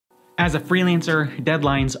As a freelancer,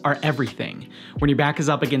 deadlines are everything. When your back is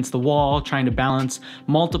up against the wall, trying to balance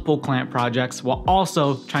multiple client projects while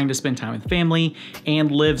also trying to spend time with family and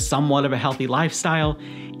live somewhat of a healthy lifestyle,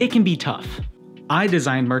 it can be tough. I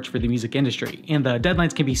design merch for the music industry, and the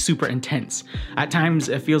deadlines can be super intense. At times,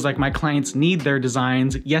 it feels like my clients need their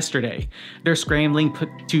designs yesterday. They're scrambling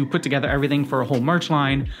to put together everything for a whole merch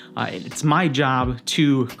line. It's my job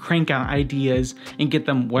to crank out ideas and get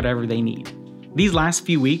them whatever they need. These last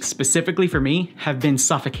few weeks, specifically for me, have been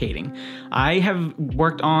suffocating. I have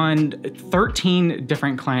worked on 13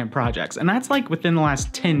 different client projects, and that's like within the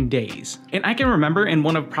last 10 days. And I can remember in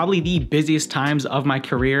one of probably the busiest times of my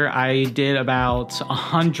career, I did about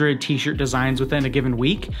 100 t-shirt designs within a given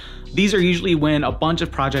week. These are usually when a bunch of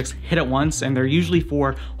projects hit at once, and they're usually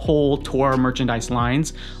for whole tour merchandise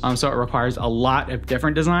lines. So it requires a lot of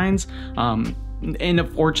different designs. And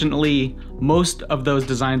unfortunately, most of those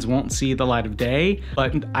designs won't see the light of day,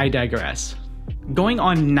 but I digress. Going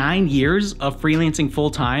on 9 years of freelancing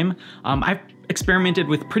full-time, I've experimented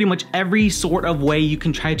with pretty much every sort of way you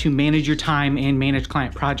can try to manage your time and manage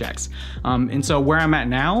client projects. And so where I'm at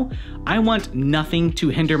now, I want nothing to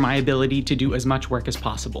hinder my ability to do as much work as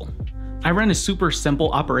possible. I run a super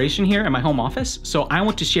simple operation here in my home office, so I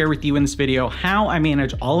want to share with you in this video how I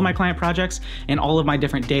manage all of my client projects and all of my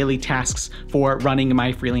different daily tasks for running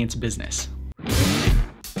my freelance business.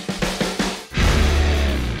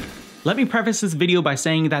 Let me preface this video by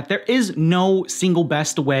saying that there is no single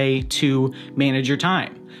best way to manage your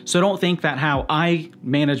time. So don't think that how I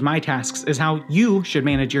manage my tasks is how you should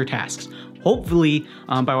manage your tasks. Hopefully,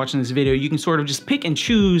 by watching this video, you can sort of just pick and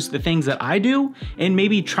choose the things that I do and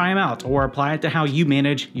maybe try them out or apply it to how you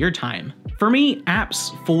manage your time. For me, apps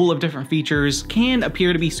full of different features can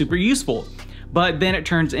appear to be super useful, but then it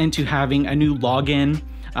turns into having a new login,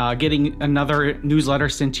 getting another newsletter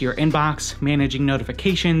sent to your inbox, managing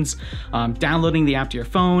notifications, downloading the app to your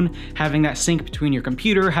phone, having that sync between your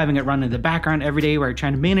computer, having it run in the background every day while you're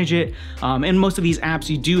trying to manage it. And most of these apps,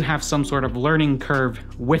 you do have some sort of learning curve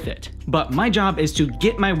with it. But my job is to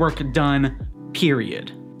get my work done,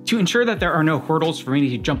 period. To ensure that there are no hurdles for me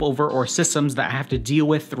to jump over or systems that I have to deal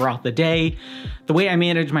with throughout the day, the way I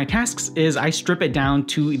manage my tasks is I strip it down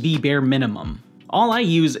to the bare minimum. All I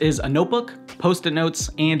use is a notebook, Post-it notes,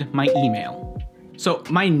 and my email. So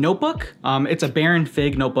my notebook, it's a Baron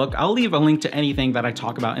Fig notebook. I'll leave a link to anything that I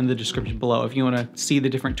talk about in the description below if you want to see the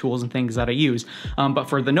different tools and things that I use. But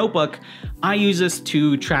for the notebook, I use this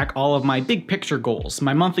to track all of my big picture goals,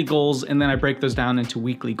 my monthly goals, and then I break those down into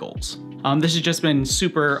weekly goals. This has just been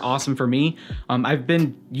super awesome for me. I've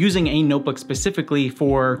been using a notebook specifically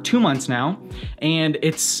for 2 months now, and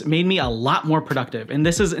it's made me a lot more productive. And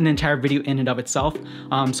this is an entire video in and of itself.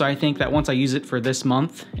 So I think that once I use it for this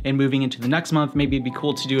month and moving into the next month, maybe it'd be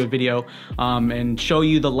cool to do a video and show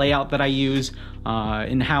you the layout that I use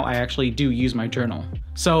and how I actually do use my journal.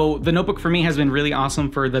 So the notebook for me has been really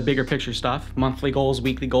awesome for the bigger picture stuff, monthly goals,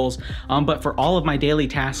 weekly goals, but for all of my daily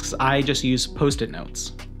tasks, I just use Post-it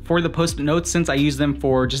notes. For the Post-it notes, since I use them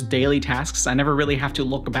for just daily tasks, I never really have to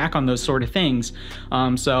look back on those sort of things.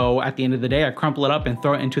 So at the end of the day, I crumple it up and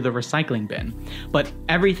throw it into the recycling bin. But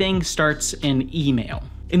everything starts in email.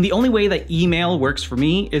 And the only way that email works for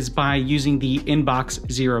me is by using the inbox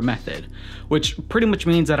zero method, which pretty much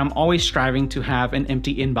means that I'm always striving to have an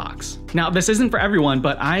empty inbox. Now, this isn't for everyone,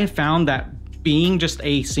 but I have found that being just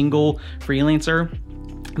a single freelancer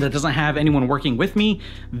that doesn't have anyone working with me,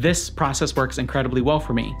 this process works incredibly well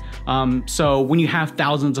for me. So when you have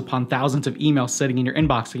thousands upon thousands of emails sitting in your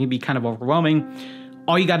inbox, it can be kind of overwhelming.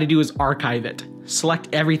 All you got to do is archive it. Select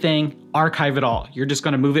everything, archive it all. You're just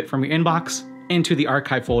going to move it from your inbox into the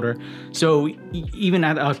archive folder. So even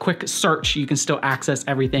at a quick search, you can still access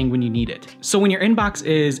everything when you need it. So when your inbox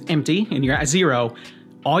is empty and you're at zero,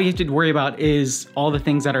 all you have to worry about is all the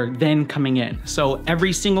things that are then coming in. So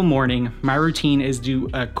every single morning, my routine is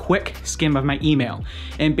do a quick skim of my email.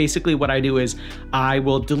 And basically what I do is I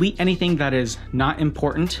will delete anything that is not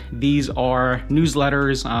important. These are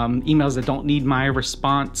newsletters, emails that don't need my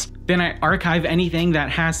response. Then I archive anything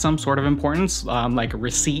that has some sort of importance, like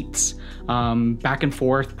receipts, back and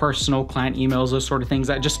forth, personal client emails, those sort of things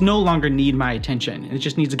that just no longer need my attention. It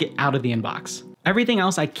just needs to get out of the inbox. Everything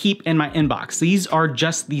else I keep in my inbox. These are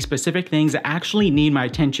just the specific things that actually need my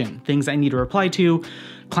attention, things I need to reply to,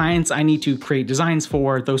 clients I need to create designs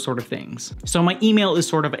for, those sort of things. So my email is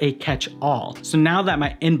sort of a catch-all. So now that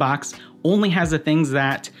my inbox only has the things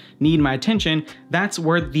that need my attention, that's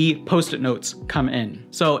where the Post-it notes come in.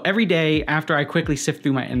 So every day after I quickly sift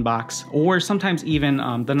through my inbox, or sometimes even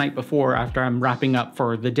the night before after I'm wrapping up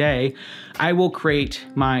for the day, I will create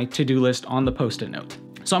my to-do list on the Post-it note.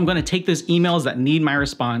 So I'm going to take those emails that need my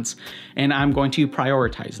response and I'm going to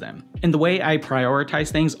prioritize them. And the way I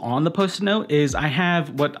prioritize things on the Post-it note is I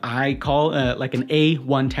have what I call like an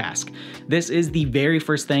A1 task. This is the very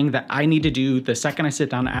first thing that I need to do the second I sit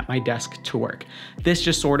down at my desk to work. This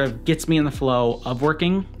just sort of gets me in the flow of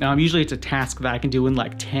working. Usually it's a task that I can do in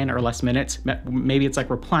like 10 or less minutes. Maybe it's like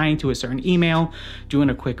replying to a certain email, doing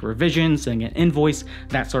a quick revision, sending an invoice,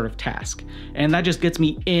 that sort of task. And that just gets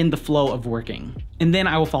me in the flow of working. And then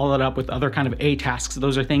I will follow it up with other kind of A tasks.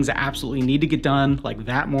 Those are things that absolutely need to get done like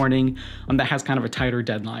that morning that has kind of a tighter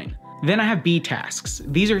deadline. Then I have B tasks.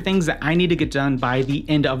 These are things that I need to get done by the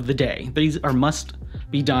end of the day. These are must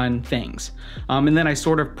be done things. And then I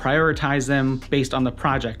sort of prioritize them based on the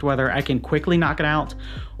project, whether I can quickly knock it out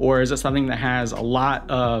or is it something that has a lot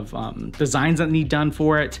of designs that need done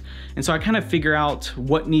for it. And so I kind of figure out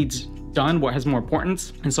what needs done, what has more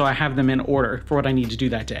importance, and so I have them in order for what I need to do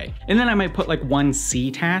that day. And then I might put like one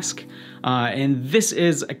C task, and this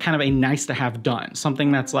is a kind of a nice to have done,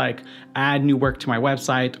 something that's like add new work to my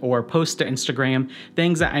website or post to Instagram,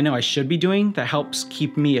 things that I know I should be doing that helps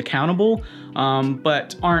keep me accountable,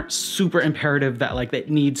 but aren't super imperative that like that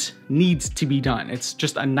needs to be done. It's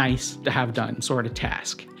just a nice to have done sort of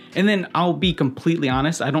task. And then I'll be completely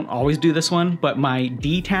honest, I don't always do this one, but my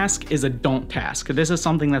D task is a don't task. This is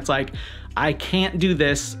something that's like, I can't do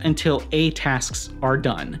this until A tasks are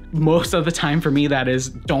done. Most of the time for me, that is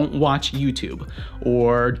don't watch YouTube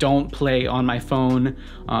or don't play on my phone,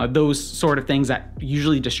 those sort of things that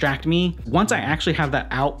usually distract me. Once I actually have that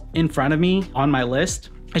out in front of me on my list,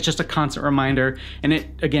 it's just a constant reminder, and it,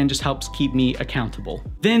 again, just helps keep me accountable.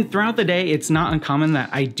 Then throughout the day, it's not uncommon that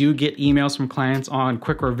I do get emails from clients on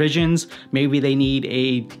quick revisions. Maybe they need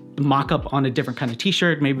a mock-up on a different kind of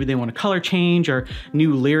t-shirt. Maybe they want a color change or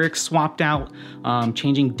new lyrics swapped out,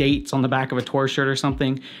 changing dates on the back of a tour shirt or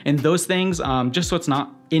something. And those things, just so it's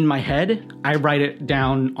not in my head, I write it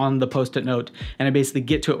down on the Post-it note and I basically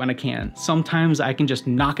get to it when I can. Sometimes I can just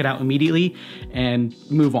knock it out immediately and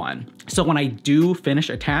move on. So when I do finish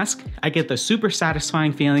a task, I get the super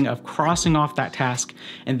satisfying feeling of crossing off that task,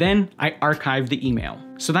 and then I archive the email.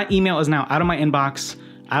 So that email is now out of my inbox,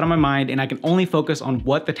 out of my mind, and I can only focus on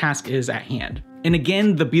what the task is at hand. And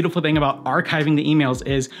again, the beautiful thing about archiving the emails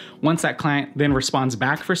is once that client then responds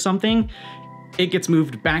back for something, it gets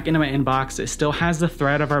moved back into my inbox. It still has the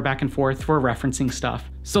thread of our back and forth for referencing stuff.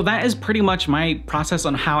 So that is pretty much my process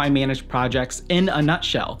on how I manage projects in a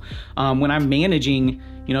nutshell. When I'm managing,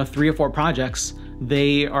 3 or 4 projects,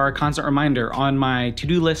 they are a constant reminder on my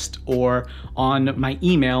to-do list or on my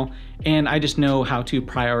email, and I just know how to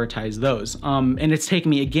prioritize those. And it's taken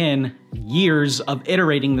me, again, years of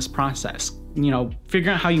iterating this process. Figuring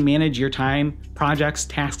out how you manage your time, projects,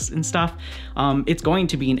 tasks, and stuff, it's going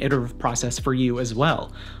to be an iterative process for you as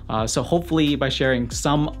well. So hopefully by sharing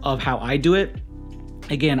some of how I do it,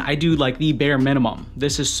 again, I do like the bare minimum.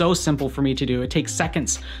 This is so simple for me to do. It takes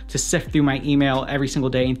seconds to sift through my email every single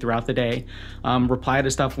day and throughout the day, reply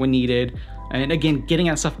to stuff when needed. And again, getting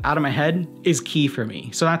that stuff out of my head is key for me.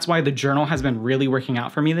 So that's why the journal has been really working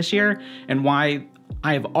out for me this year and why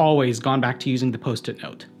I have always gone back to using the Post-it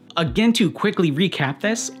note. Again, to quickly recap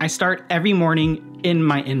this, I start every morning in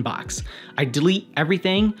my inbox. I delete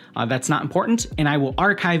everything that's not important, and I will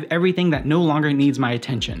archive everything that no longer needs my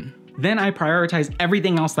attention. Then I prioritize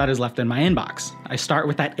everything else that is left in my inbox. I start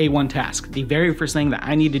with that A1 task, the very first thing that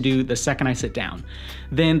I need to do the second I sit down.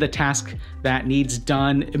 Then the task that needs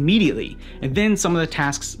done immediately, and then some of the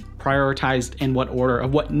tasks prioritized in what order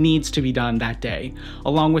of what needs to be done that day,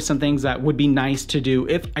 along with some things that would be nice to do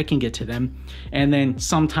if I can get to them. And then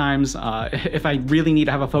sometimes if I really need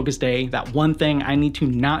to have a focus day, that one thing I need to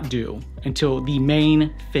not do until the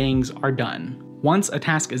main things are done. Once a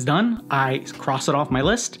task is done, I cross it off my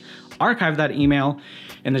list, archive that email,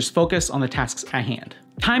 and just focus on the tasks at hand.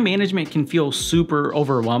 Time management can feel super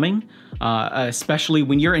overwhelming, especially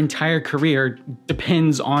when your entire career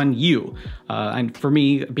depends on you. And for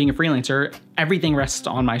me, being a freelancer, everything rests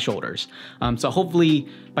on my shoulders. So hopefully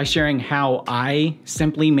by sharing how I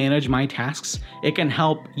simply manage my tasks, it can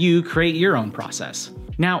help you create your own process.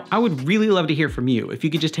 Now, I would really love to hear from you. If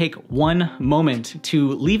you could just take one moment to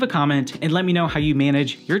leave a comment and let me know how you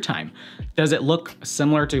manage your time. Does it look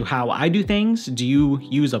similar to how I do things? Do you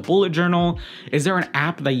use a bullet journal? Is there an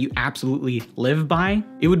app that you absolutely live by?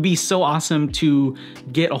 It would be so awesome to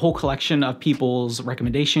get a whole collection of people's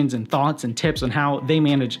recommendations and thoughts and tips on how they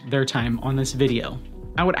manage their time on this video.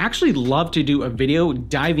 I would actually love to do a video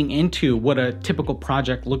diving into what a typical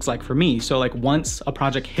project looks like for me. So like once a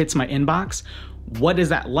project hits my inbox, what is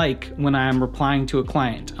that like when I'm replying to a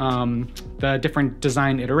client? The different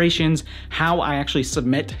design iterations, how I actually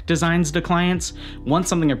submit designs to clients, once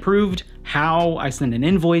something approved, how I send an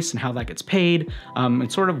invoice and how that gets paid,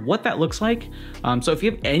 and sort of what that looks like. So if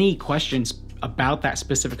you have any questions about that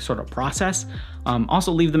specific sort of process,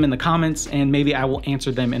 also leave them in the comments and maybe I will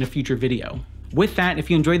answer them in a future video. With that, if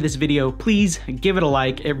you enjoyed this video, please give it a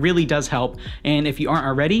like. It really does help. And if you aren't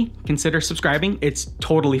already, consider subscribing. It's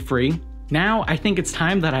totally free. Now, I think it's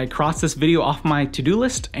time that I cross this video off my to-do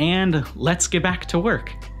list and let's get back to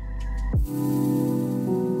work.